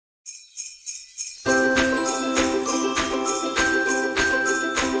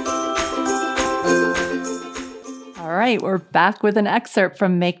right, we're back with an excerpt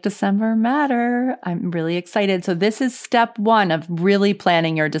from Make December Matter. I'm really excited. So this is step 1 of really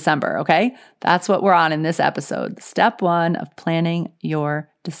planning your December, okay? That's what we're on in this episode. Step 1 of planning your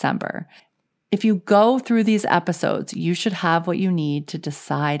December. If you go through these episodes, you should have what you need to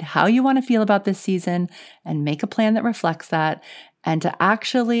decide how you want to feel about this season and make a plan that reflects that and to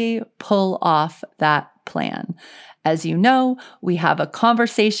actually pull off that plan. As you know, we have a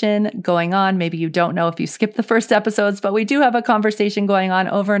conversation going on. Maybe you don't know if you skipped the first episodes, but we do have a conversation going on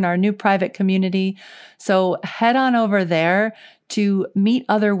over in our new private community. So head on over there to meet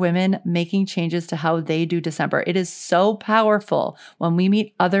other women making changes to how they do December. It is so powerful when we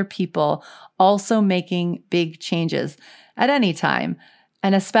meet other people also making big changes at any time.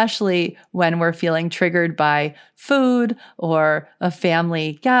 And especially when we're feeling triggered by food or a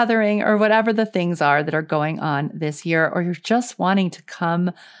family gathering or whatever the things are that are going on this year, or you're just wanting to come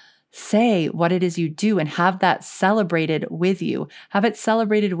say what it is you do and have that celebrated with you. Have it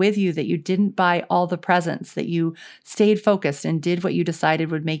celebrated with you that you didn't buy all the presents, that you stayed focused and did what you decided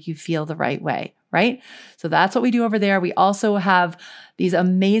would make you feel the right way, right? So that's what we do over there. We also have these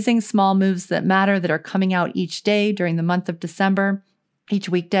amazing small moves that matter that are coming out each day during the month of December. Each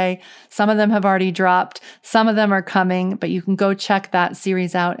weekday. Some of them have already dropped. Some of them are coming, but you can go check that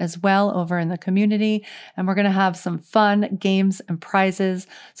series out as well over in the community. And we're going to have some fun games and prizes.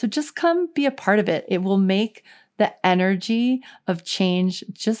 So just come be a part of it. It will make the energy of change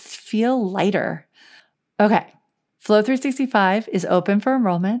just feel lighter. Okay. Flow 365 is open for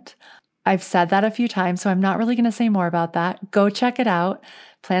enrollment. I've said that a few times, so I'm not really going to say more about that. Go check it out.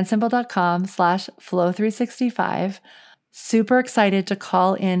 plansimple.com/flow365. Super excited to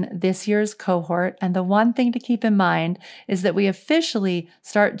call in this year's cohort. And the one thing to keep in mind is that we officially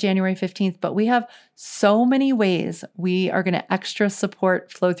start January 15th, but we have so many ways we are going to extra support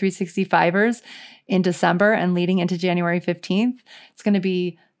Flow 365ers in December and leading into January 15th. It's going to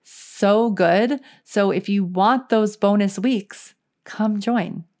be so good. So if you want those bonus weeks, come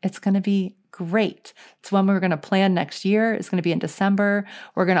join. It's going to be great. It's when we're going to plan next year. It's going to be in December.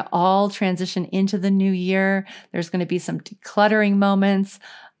 We're going to all transition into the new year. There's going to be some decluttering moments.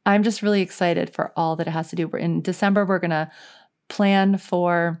 I'm just really excited for all that it has to do. In December, we're going to plan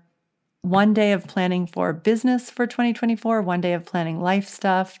for one day of planning for business for 2024, one day of planning life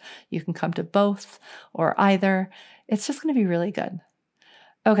stuff. You can come to both or either. It's just going to be really good.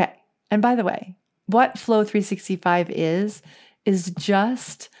 Okay. And by the way, what Flow 365 is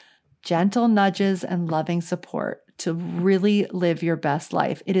just gentle nudges and loving support to really live your best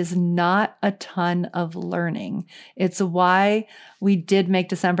life. It is not a ton of learning. It's why we did Make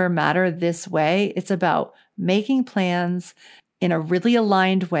December Matter this way. It's about making plans in a really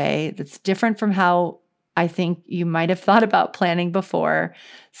aligned way that's different from how I think you might have thought about planning before,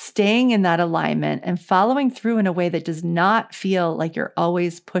 staying in that alignment and following through in a way that does not feel like you're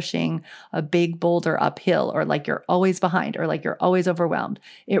always pushing a big boulder uphill or like you're always behind or like you're always overwhelmed.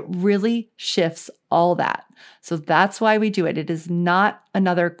 It really shifts all that. So that's why we do it. It is not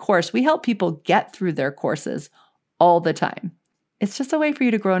another course. We help people get through their courses all the time. It's just a way for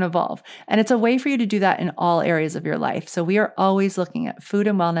you to grow and evolve. And it's a way for you to do that in all areas of your life. So we are always looking at food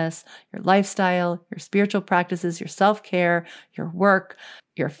and wellness, your lifestyle, your spiritual practices, your self-care, your work,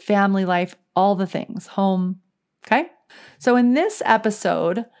 your family life, all the things, home. Okay? So in this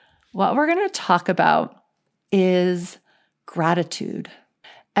episode, what we're going to talk about is gratitude.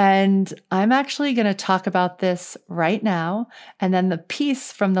 And I'm actually going to talk about this right now. And then the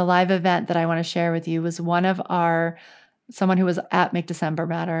piece from the live event that I want to share with you was someone who was at Make December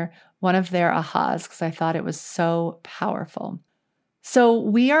Matter, one of their ahas, because I thought it was so powerful. So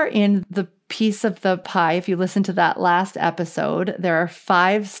we are in the piece of the pie. If you listen to that last episode, there are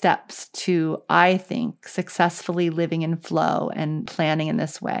 5 steps to, I think, successfully living in flow and planning in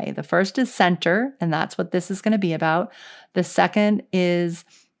this way. The first is center, and that's what this is going to be about. The second is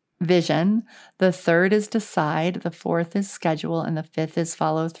vision. The third is decide. The fourth is schedule. And the fifth is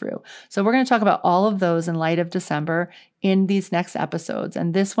follow through. So we're going to talk about all of those in light of December in these next episodes.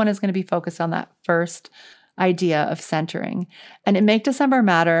 And this one is going to be focused on that first idea of centering. And in Make December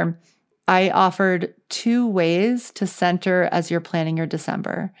Matter, I offered 2 ways to center as you're planning your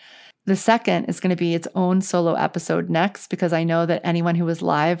December. The second is going to be its own solo episode next, because I know that anyone who was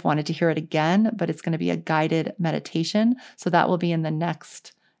live wanted to hear it again, but it's going to be a guided meditation. So that will be in the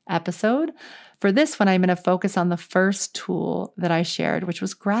next episode. For this one, I'm going to focus on the first tool that I shared, which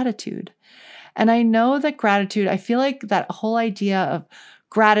was gratitude. And I know that gratitude, I feel like that whole idea of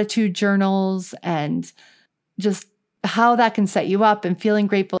gratitude journals and just how that can set you up and feeling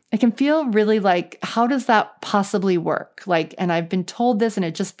grateful. It can feel really like, how does that possibly work? Like, and I've been told this and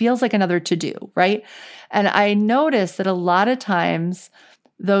it just feels like another to-do, right? And I notice that a lot of times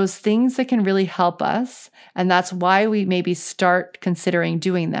those things that can really help us, and that's why we maybe start considering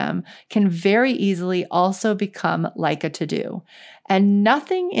doing them, can very easily also become like a to-do. And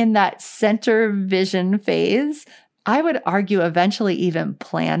nothing in that center vision phase, I would argue eventually even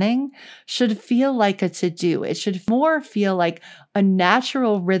planning, should feel like a to-do. It should more feel like a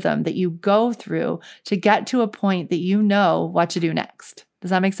natural rhythm that you go through to get to a point that you know what to do next. Does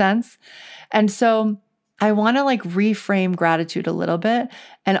that make sense? And so I want to like reframe gratitude a little bit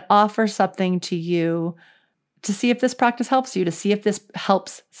and offer something to you to see if this practice helps you, to see if this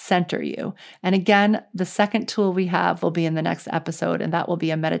helps center you. And again, the second tool we have will be in the next episode, and that will be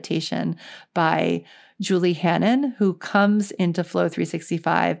a meditation by Julie Hannon, who comes into Flow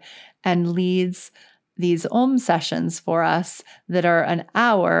 365 and leads these Om sessions for us that are an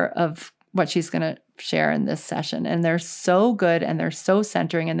hour of what she's going to share in this session. And they're so good and they're so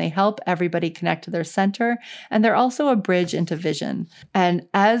centering, and they help everybody connect to their center. And they're also a bridge into vision. And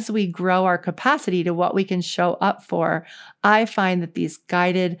as we grow our capacity to what we can show up for, I find that these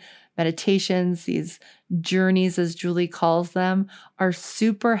guided meditations, these journeys, as Julie calls them, are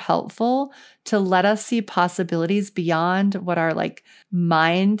super helpful to let us see possibilities beyond what our like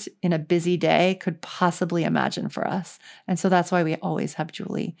mind in a busy day could possibly imagine for us. And so that's why we always have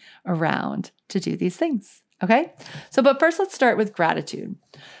Julie around to do these things. Okay. So, but first let's start with gratitude.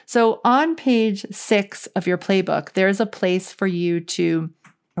 So on page 6 of your playbook, there's a place for you to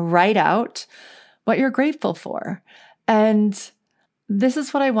write out what you're grateful for. And this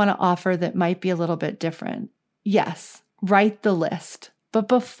is what I want to offer that might be a little bit different. Yes, write the list. But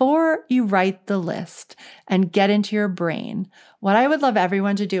before you write the list and get into your brain, what I would love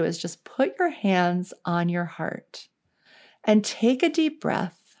everyone to do is just put your hands on your heart and take a deep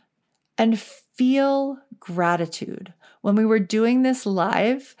breath and feel gratitude. When we were doing this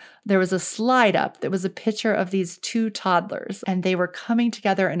live, there was a slide up that was a picture of these 2 toddlers, and they were coming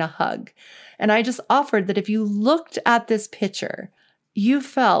together in a hug. And I just offered that if you looked at this picture, you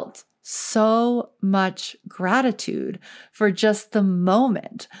felt so much gratitude for just the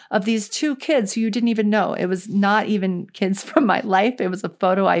moment of these 2 kids who you didn't even know. It was not even kids from my life. It was a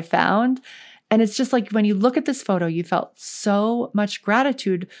photo I found. And it's just like when you look at this photo, you felt so much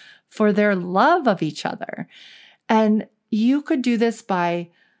gratitude for their love of each other. And you could do this by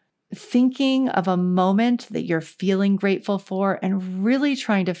thinking of a moment that you're feeling grateful for and really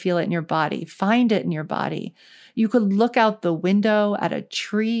trying to feel it in your body. Find it in your body. You could look out the window at a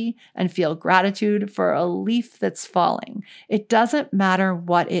tree and feel gratitude for a leaf that's falling. It doesn't matter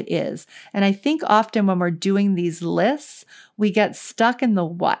what it is. And I think often when we're doing these lists, we get stuck in the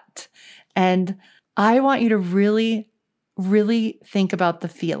what. And I want you to really, really think about the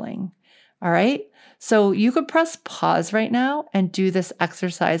feeling. All right. So you could press pause right now and do this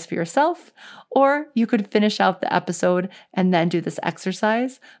exercise for yourself, or you could finish out the episode and then do this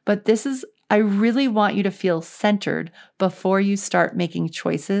exercise. But I really want you to feel centered before you start making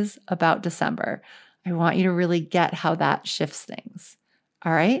choices about December. I want you to really get how that shifts things.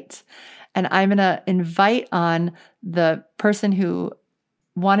 All right. And I'm going to invite on the person who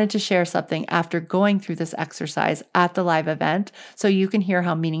wanted to share something after going through this exercise at the live event so you can hear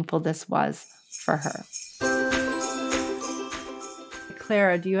how meaningful this was for her.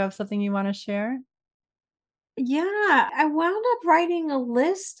 Clara, do you have something you want to share? Yeah, I wound up writing a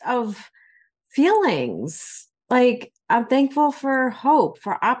list of feelings. Like, I'm thankful for hope,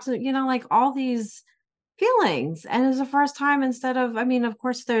 for absolute, like all these feelings. And it's the first time instead of, of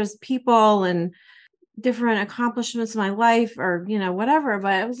course, there's people and different accomplishments in my life or, whatever,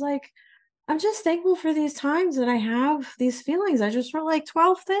 but it was like, I'm just thankful for these times that I have these feelings. I just wrote like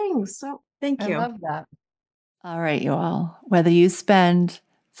 12 things. So thank I you. love that. All right, you all. Whether you spend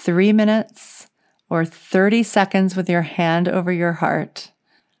 3 minutes or 30 seconds with your hand over your heart,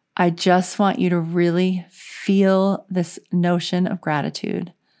 I just want you to really feel this notion of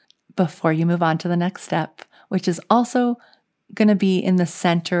gratitude before you move on to the next step, which is also going to be in the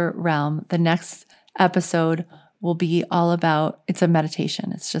center realm. The next episode will be all about, it's a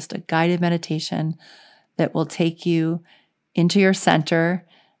meditation. It's just a guided meditation that will take you into your center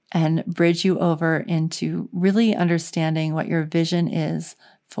and bridge you over into really understanding what your vision is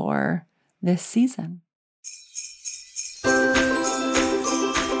for this season.